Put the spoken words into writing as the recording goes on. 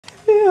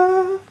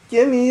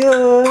give me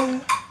your.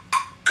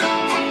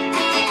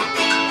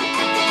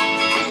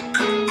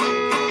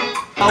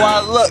 How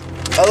I look?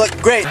 I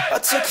look great. I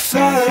took a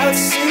flight out to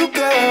see you,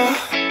 girl.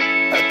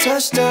 I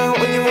touched down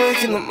when you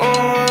wake in the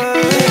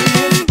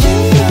morning.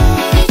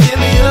 Give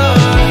me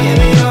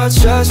your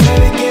trust,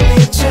 baby, give me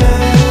a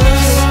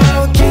chance.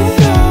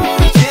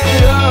 Get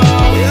it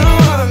all. We don't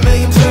wanna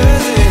make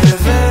plans in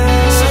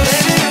advance. So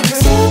maybe you could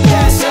step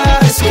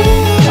outside and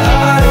scream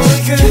out, and we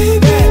could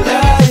keep it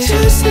like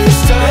just this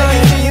time. Baby,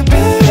 can you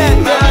be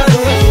my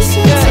waist?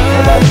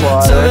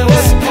 Tell me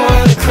what's the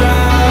point of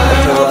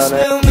crying?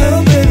 Spill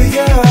milk, baby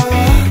girl.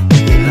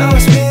 You know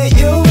it's me and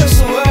you as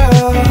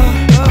well.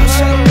 I'm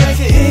trying to make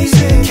it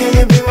easy. Can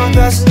you be my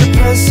passenger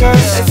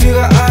princess? If you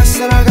got ice,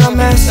 then I got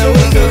mess. And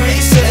we can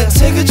reset and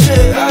take a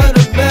trip out of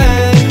the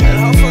bed. And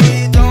hopefully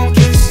you don't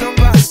get stung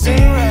by a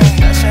stingray.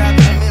 That shit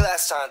happened to me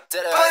last time,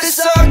 did it? But it's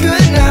all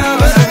good now,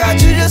 but I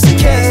got you just in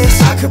case.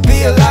 I could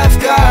be a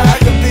lifeguard, I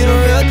could be the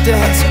real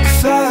thing. I took a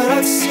flight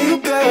out to see you,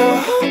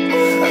 girl.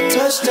 I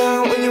touched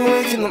down when you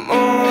wake in the morning.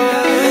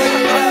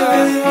 I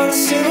really wanna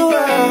see the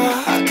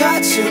world. I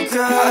got you,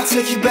 girl. I'll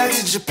take you back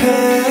to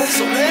Japan.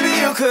 So maybe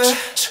you could,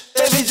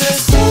 baby,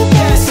 just